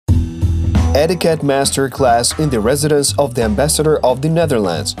Etiquette Masterclass in the residence of the Ambassador of the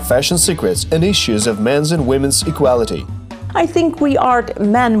Netherlands, fashion secrets and issues of men's and women's equality. I think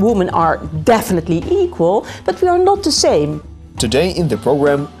men and women are definitely equal, but we are not the same. Today in the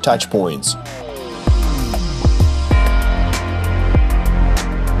program Touchpoints.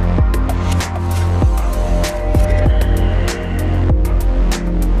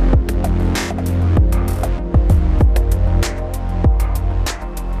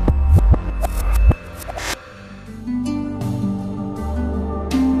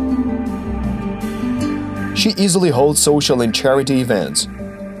 She easily holds social and charity events.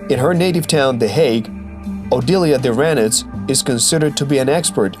 In her native town, The Hague, Odilia de Ranitz is considered to be an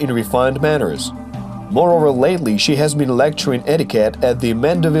expert in refined manners. Moreover, lately she has been lecturing etiquette at the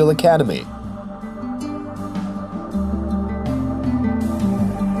Mandeville Academy.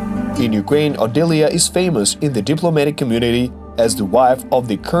 In Ukraine, Odilia is famous in the diplomatic community as the wife of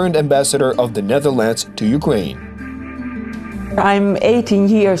the current ambassador of the Netherlands to Ukraine. I'm 18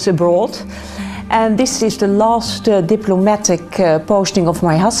 years abroad. And this is the last diplomatic posting of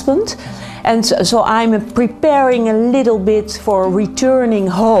my husband. And so I'm preparing a little bit for returning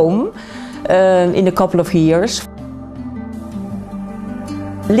home in a couple of years.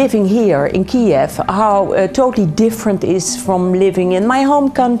 Living here in Kiev, how totally different is from living in my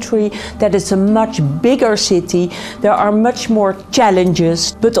home country, that is a much bigger city. There are much more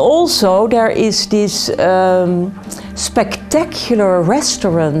challenges, but also there is this spectacular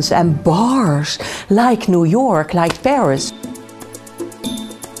restaurants and bars like New York, like Paris.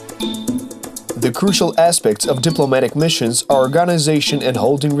 The crucial aspects of diplomatic missions are organization and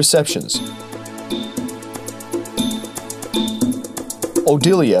holding receptions.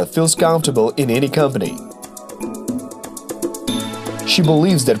 Odilia feels comfortable in any company. She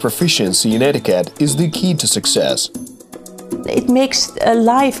believes that proficiency in etiquette is the key to success. It makes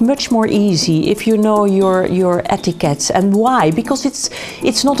life much more easy if you know your etiquettes. And why? Because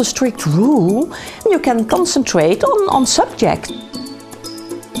it's not a strict rule. You can concentrate on subject.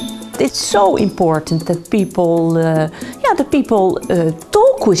 It's so important that people,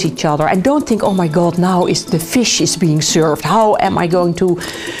 talk with each other and don't think, oh my God, now the fish is being served. How am I going to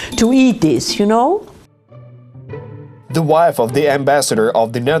eat this, you know? The wife of the ambassador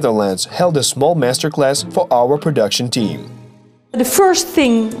of the Netherlands held a small masterclass for our production team. The first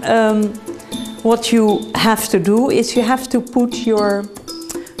thing what you have to do is you have to put your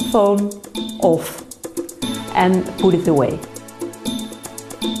phone off and put it away.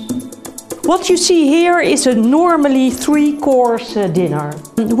 What you see here is a normally 3-course dinner.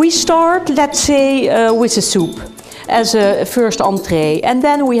 We start, let's say, with a soup as a first entree. And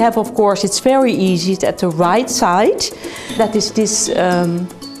then we have, of course, it's very easy, it's at the right side. That is this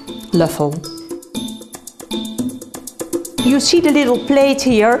luffel. You see the little plate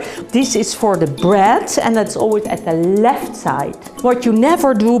here, this is for the bread and that's always at the left side. What you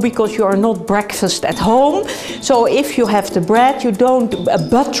never do because you are not breakfast at home. So if you have the bread, you don't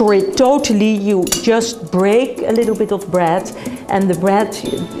butter it totally, you just break a little bit of bread and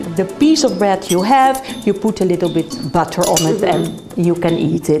the piece of bread you have, you put a little bit butter on it and you can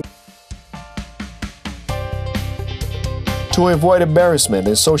eat it. To avoid embarrassment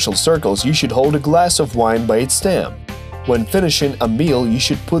in social circles, you should hold a glass of wine by its stem. When finishing a meal, you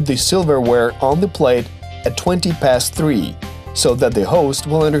should put the silverware on the plate at 3:20, so that the host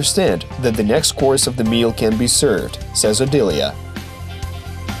will understand that the next course of the meal can be served, says Odilia.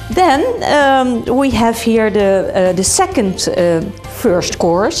 Then we have here the second first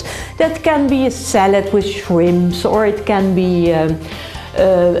course. That can be a salad with shrimps, or it can be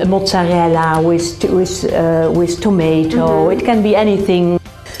mozzarella with tomato. It can be anything.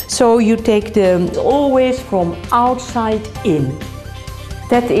 So you take them always from outside in.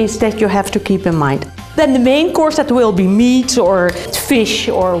 That is that you have to keep in mind. Then the main course, that will be meat or fish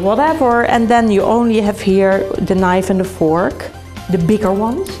or whatever, and then you only have here the knife and the fork, the bigger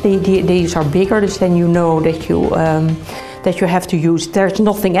ones. These are bigger, then you know that you have to use. There's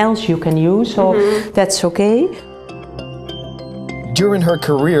nothing else you can use, so that's okay. During her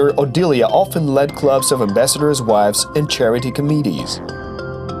career, Odilia often led clubs of ambassadors' wives and charity committees.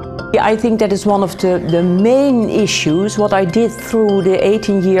 I think that is one of the main issues, what I did through the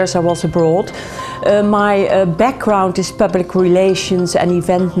 18 years I was abroad. My background is public relations and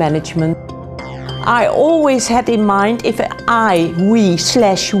event management. I always had in mind, if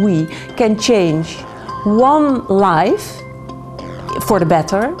we can change one life for the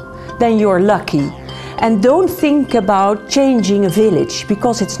better, then you're lucky. And don't think about changing a village,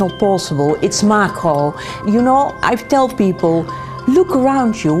 because it's not possible, it's macro. You know, I tell people, look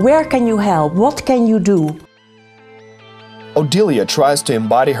around you, where can you help, what can you do? Odilia tries to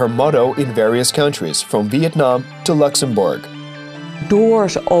embody her motto in various countries, from Vietnam to Luxembourg.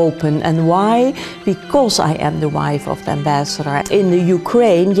 Doors open. And why? Because I am the wife of the ambassador. In the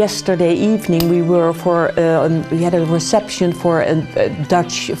Ukraine, yesterday evening we had a reception for a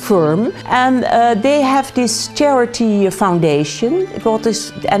Dutch firm, and they have this charity foundation,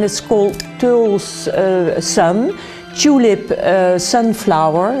 and it's called Tul's Sun, tulip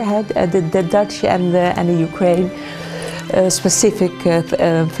sunflower, the Dutch and the Ukraine specific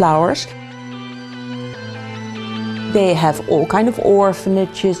flowers. They have all kind of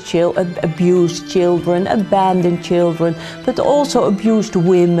orphanages, abused children, abandoned children, but also abused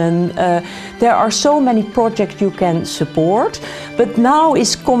women. There are so many projects you can support. But now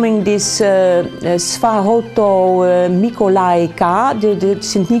is coming this Svahoto Mykolaika, the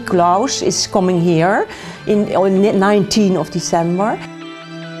St. Nicolaus is coming here on 19th of December.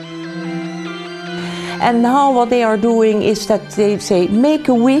 And now what they are doing is that they say, make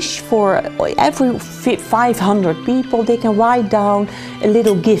a wish for every 500 people. They can write down a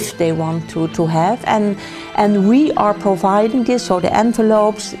little gift they want to have. And we are providing this, so the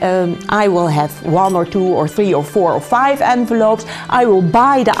envelopes, I will have 1 or 2 or 3 or 4 or 5 envelopes. I will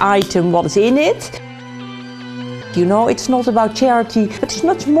buy the item, what is in it. You know, it's not about charity, but it's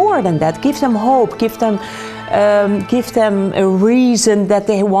much more than that. Give them hope, give them a reason that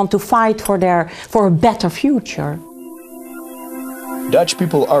they want to fight for a better future. Dutch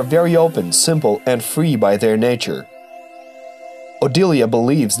people are very open, simple and free by their nature. Odilia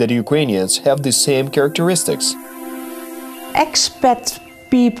believes that Ukrainians have the same characteristics. Expat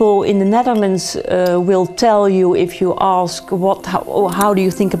people in the Netherlands will tell you, if you ask how do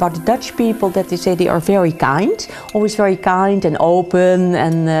you think about the Dutch people, that they say they are very kind, always very kind and open,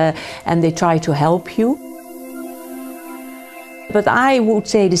 and they try to help you. But I would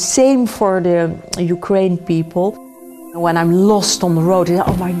say the same for the Ukraine people. When I'm lost on the road, I say,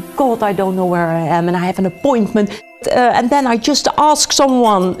 oh my God, I don't know where I am, and I have an appointment. And then I just asked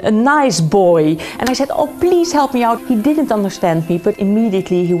someone, a nice boy, and I said, oh, please help me out. He didn't understand me, but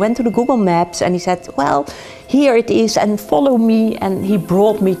immediately he went to the Google Maps and he said, well, here it is, and follow me. And he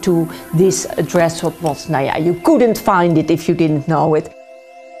brought me to this address, what was, you couldn't find it if you didn't know it.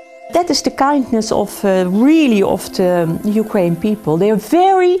 That is the kindness of really of the Ukraine people. They are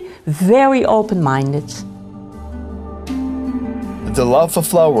very, very open-minded. The love for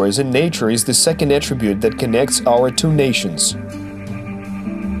flowers and nature is the second attribute that connects our two nations.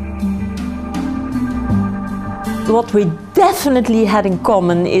 What we definitely had in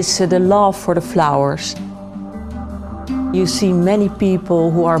common is the love for the flowers. You see many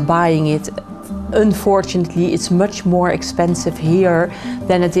people who are buying it. Unfortunately, it's much more expensive here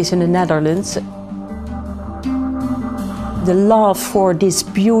than it is in the Netherlands. The love for this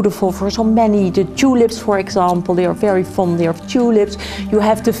beautiful, for so many, the tulips, for example, they are very fond of tulips. You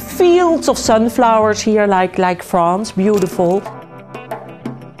have the fields of sunflowers here, like France, beautiful.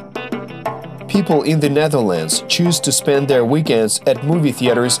 People in the Netherlands choose to spend their weekends at movie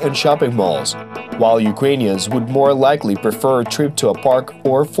theaters and shopping malls, while Ukrainians would more likely prefer a trip to a park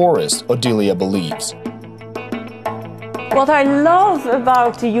or forest, Odilia believes. What I love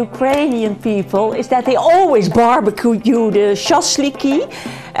about the Ukrainian people is that they always barbecue the shashliki,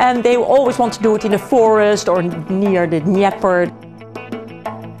 and they always want to do it in the forest or near the Dnieper.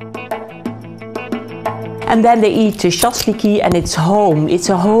 And then they eat the shashliki and it's home. It's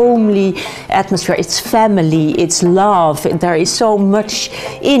a homely atmosphere, it's family, it's love, there is so much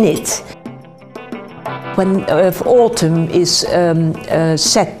in it. When autumn is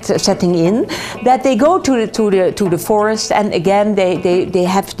setting in, that they go to the forest, and again they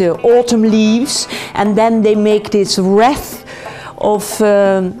have the autumn leaves, and then they make this wreath of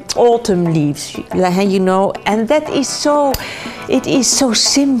autumn leaves, you know, and that is so, it is so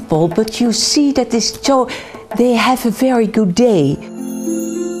simple, but you see that they have a very good day.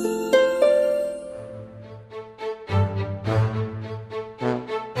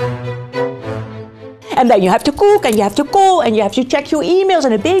 And then you have to cook, and you have to call, and you have to check your emails,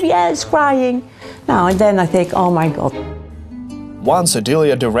 and the baby is crying. Now and then I think, oh my God. Once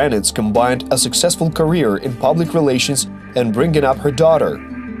Odilia de Ranitz combined a successful career in public relations and bringing up her daughter.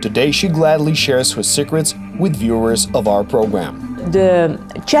 Today she gladly shares her secrets with viewers of our program. The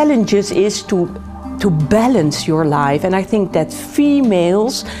challenges is to balance your life, and I think that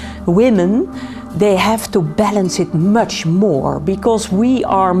females, women, they have to balance it much more, because we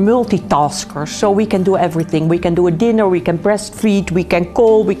are multitaskers, so we can do everything. We can do a dinner, we can breastfeed, we can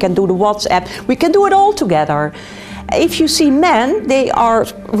call, we can do the WhatsApp, we can do it all together. If you see men, they are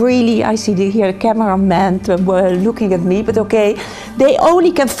really, I see here the cameraman looking at me, but okay, they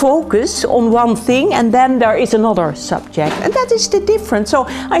only can focus on one thing and then there is another subject. And that is the difference. So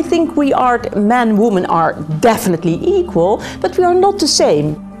I think we are, men, women are definitely equal, but we are not the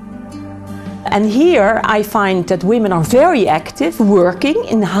same. And here I find that women are very active, working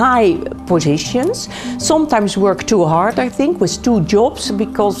in high positions, sometimes work too hard, I think, with 2 jobs,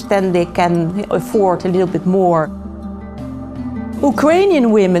 because then they can afford a little bit more.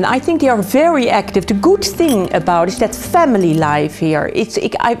 Ukrainian women, I think they are very active. The good thing about it is that family life here.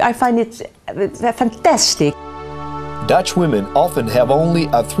 I find it fantastic. Dutch women often have only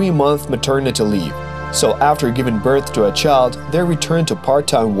a 3-month maternity leave, so after giving birth to a child, they return to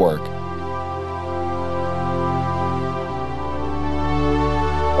part-time work.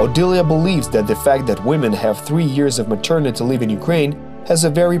 Odilia believes that the fact that women have 3 years of maternity leave in Ukraine has a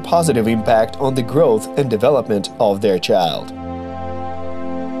very positive impact on the growth and development of their child.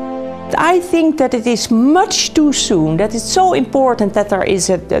 I think that it is much too soon, that it's so important that there is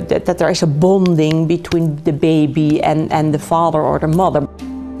a bonding between the baby and the father or the mother.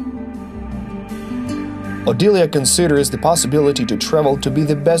 Odilia considers the possibility to travel to be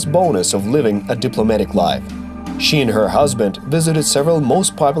the best bonus of living a diplomatic life. She and her husband visited several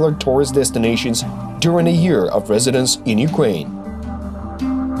most popular tourist destinations during a year of residence in Ukraine.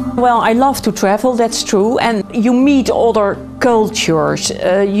 Well, I love to travel, that's true, and you meet other cultures,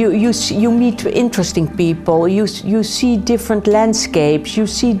 you meet interesting people, you see different landscapes, you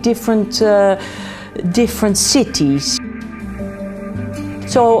see different cities.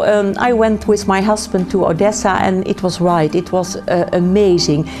 So I went with my husband to Odessa, and it was right, it was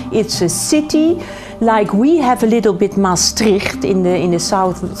amazing. It's a city like we have a little bit Maastricht in the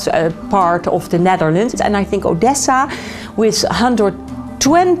south part of the Netherlands, and I think Odessa with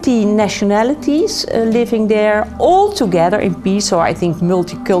 120 nationalities living there all together in peace. So I think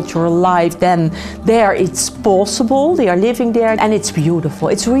multicultural life, then there it's possible, they are living there, and it's beautiful,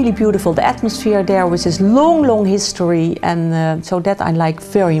 it's really beautiful. The atmosphere there with this long history, and so that I like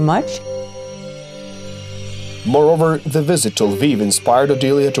very much. Moreover, the visit to Lviv inspired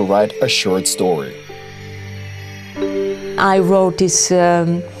Odilia to write a short story. I wrote this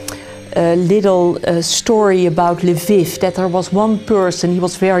little story about Lviv, that there was one person, he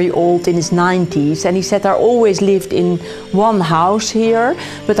was very old, in his 90s, and he said, I always lived in one house here,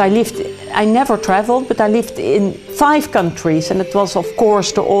 but I never traveled, but I lived in 5 countries, and it was of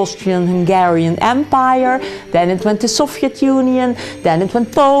course the Austrian-Hungarian Empire, then it went the Soviet Union, then it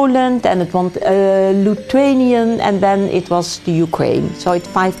went Poland, then it went Lithuanian, and then it was the Ukraine. So it's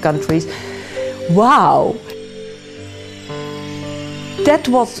 5 countries. Wow! That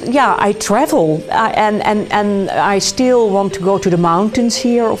was, yeah, I travel, and I still want to go to the mountains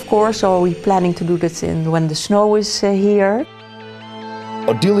here, of course, so we're planning to do this when the snow is here.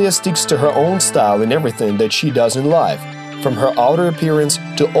 Odilia sticks to her own style in everything that she does in life, from her outer appearance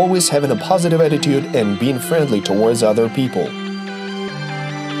to always having a positive attitude and being friendly towards other people.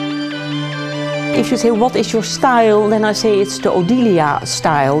 If you say, what is your style, then I say it's the Odilia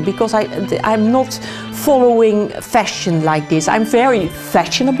style, because I'm not following fashion like this. I'm very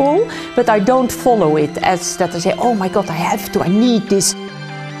fashionable, but I don't follow it as that I say, oh my God, I have to, I need this.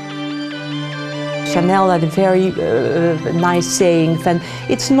 Chanel had a very nice saying, and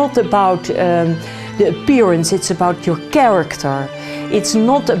it's not about the appearance, it's about your character. It's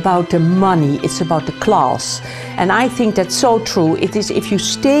not about the money, it's about the class. And I think that's so true. It is if you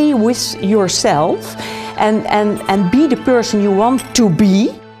stay with yourself and be the person you want to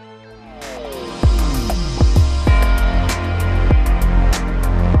be,